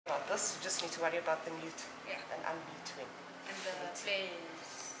about this. You just need to worry about the mute and unmute when. And the play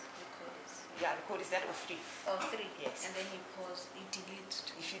is record is. Yeah, record is that or free? Oh, 3. Yes. And then you pause, you delete.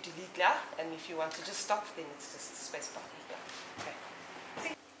 If you delete, yeah, and if you want to just stop, then it's just space bar. Yeah. Okay.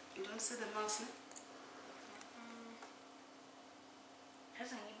 See? You don't see the mouse, no?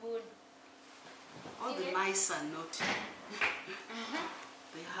 All the mice are naughty.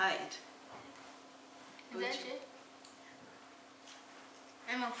 They hide. Is that it?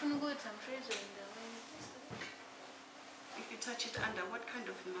 I'm going to go with some freezer in the way. If you touch it under, what kind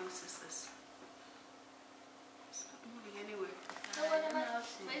of mouse is this? It's not moving anywhere.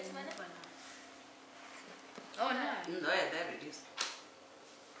 Oh no. No, there it is.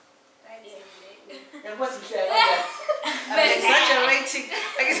 It wasn't fair. I'm exaggerating.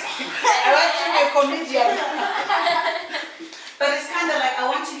 I want to be a comedian. But it's kind of like I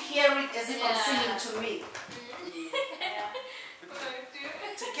want to hear it as if I'm singing to me.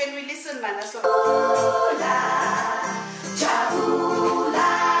 So can we listen, Manna? So,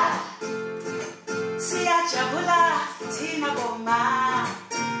 Jabula, siya Jabula, tina boma,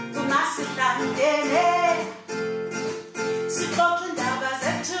 tumasitandene, sikokin daba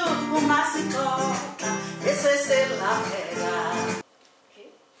zetu, umasikoka, esesela pega. Okay,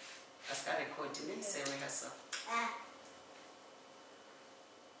 let's start recording. Say we have some.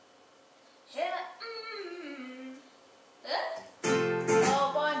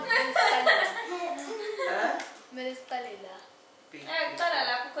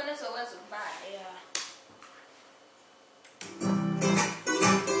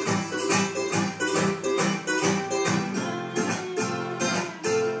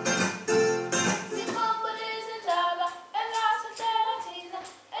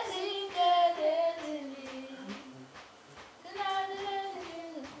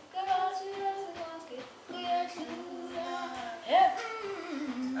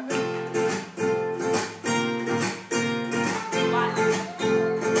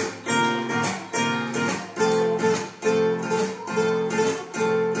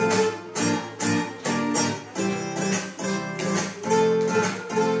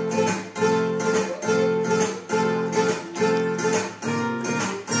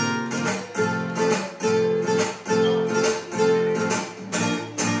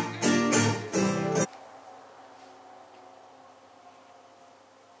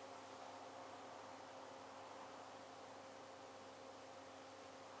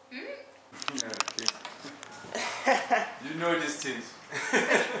 You know these things.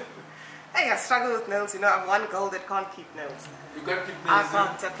 Hey, I struggle with nails, you know. I'm one girl that can't keep nails. You can't keep I nails.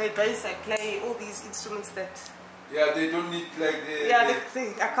 can't. I play bass, I play all these instruments that... Yeah, they don't need like the... Yeah,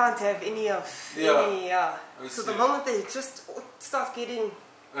 I can't have any of... Yeah. So the moment they just start getting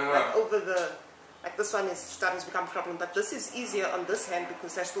like over the... Like this one is starting to become a problem, but this is easier on this hand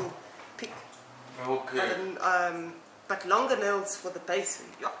because I still pick. Okay. But longer nails for the bass,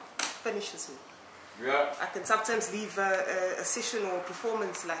 finishes me. Yeah. I can sometimes leave a session or a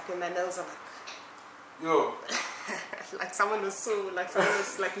performance like when my nails are like... Yo. like someone was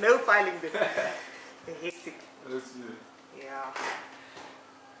like nail filing them. They're hectic. Let's see. Yeah.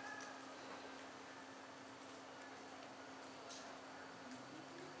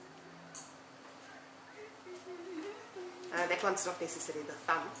 That one's not necessarily the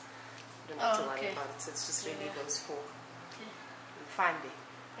thumb. You don't have to worry about it. So it's just really those four. Fine there.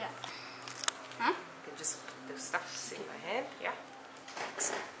 Yeah. You can just put the stuff in my hand. Yeah.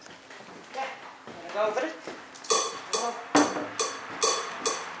 Yeah. Go over it.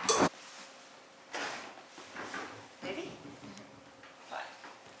 Ready? Fine.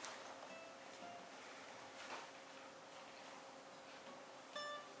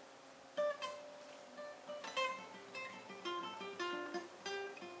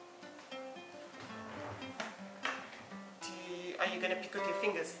 Are you going to pick with your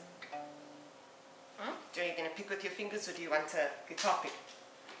fingers? Are you going to pick with your fingers or do you want a guitar pick?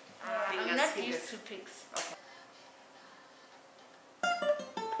 I'm not used to picks. Okay.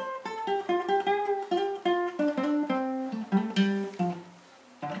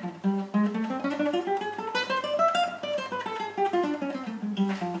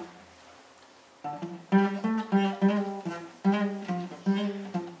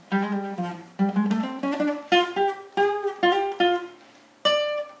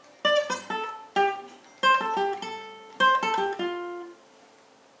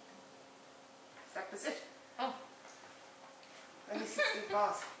 That's it. Oh. Only 16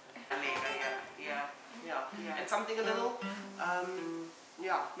 bars. Yeah. And something a little,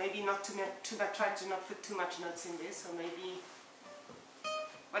 maybe not too much, try to not put too much notes in there, so maybe,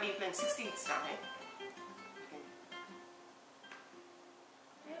 what are you playing, 16th time, eh?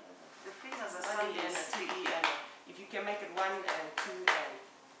 Okay. E, and if you can make it 1 and 2 and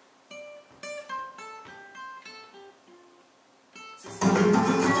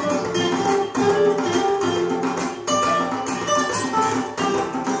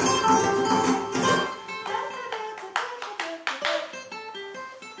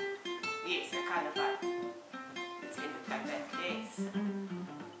yes, that kind of vibe. Let's end it like that. Yes.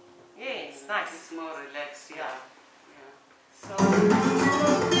 Yes, nice. It's more relaxed, yeah. So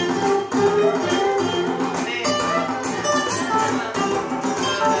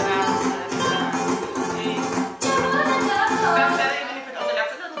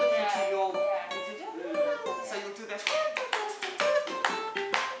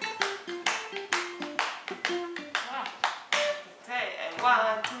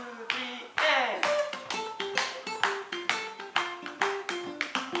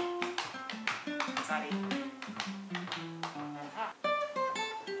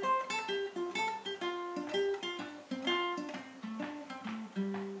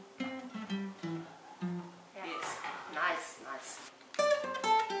nice.